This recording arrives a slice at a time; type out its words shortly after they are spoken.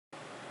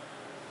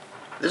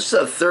This is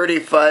a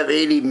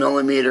 35-80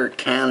 millimeter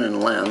Canon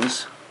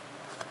lens.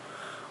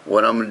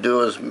 What I'm going to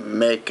do is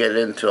make it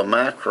into a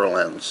macro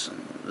lens.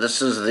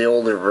 This is the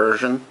older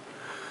version.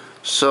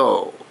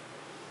 So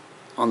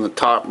on the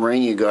top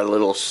ring you got a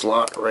little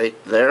slot right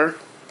there.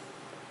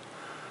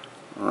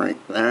 Right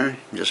there.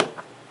 Just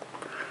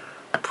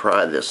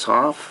pry this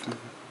off.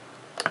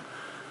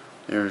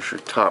 There's your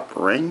top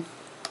ring.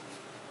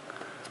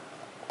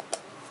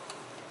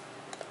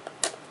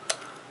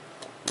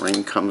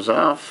 Ring comes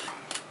off.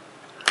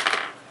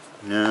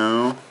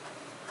 Now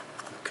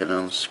you can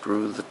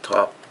unscrew the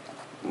top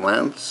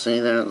lens. See,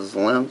 there's the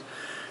lens,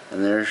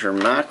 and there's your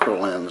macro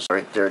lens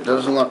right there. It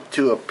doesn't look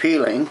too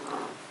appealing,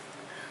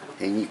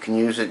 and you can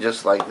use it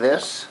just like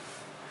this,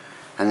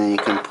 and then you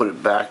can put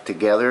it back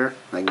together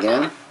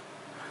again.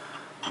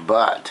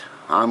 But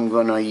I'm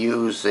gonna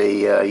use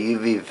a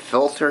UV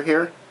filter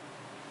here,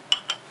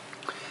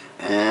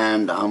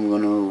 and I'm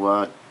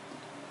gonna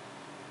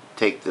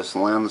take this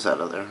lens out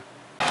of there.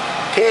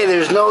 Okay,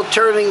 there's no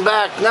turning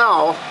back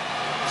now.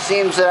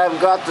 Seems that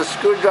I've got the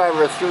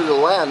screwdriver through the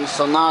lens,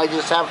 so now I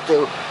just have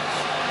to,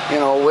 you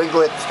know,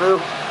 wiggle it through.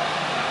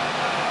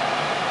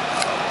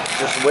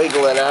 Just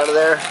wiggle it out of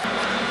there.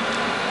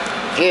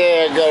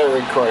 Yeah, I gotta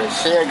record it.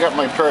 See, I got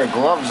my pair of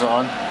gloves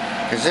on,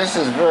 because this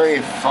is very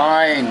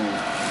fine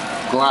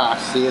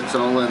glass. See, it's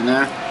all in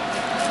there.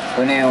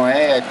 But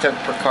anyway, I took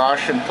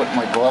precaution, put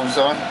my gloves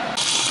on.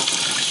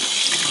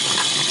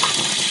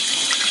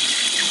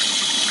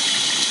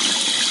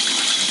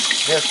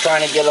 Just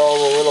trying to get all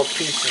the little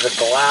pieces of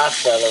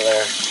glass out of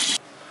there.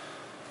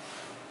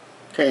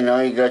 Okay,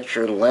 now you got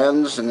your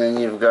lens, and then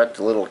you've got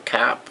the little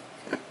cap.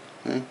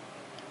 And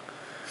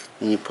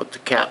you put the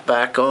cap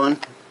back on.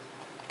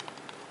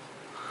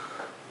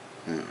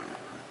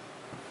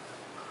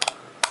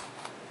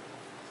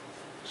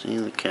 See,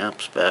 the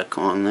cap's back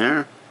on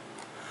there.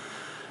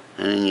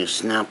 And then you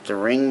snap the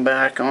ring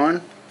back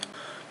on.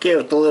 Okay,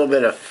 with a little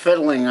bit of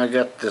fiddling, I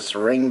got this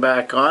ring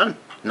back on.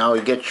 Now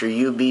we get your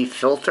UV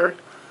filter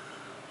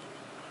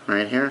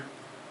right here,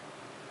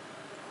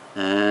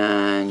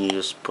 and you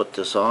just put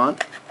this on.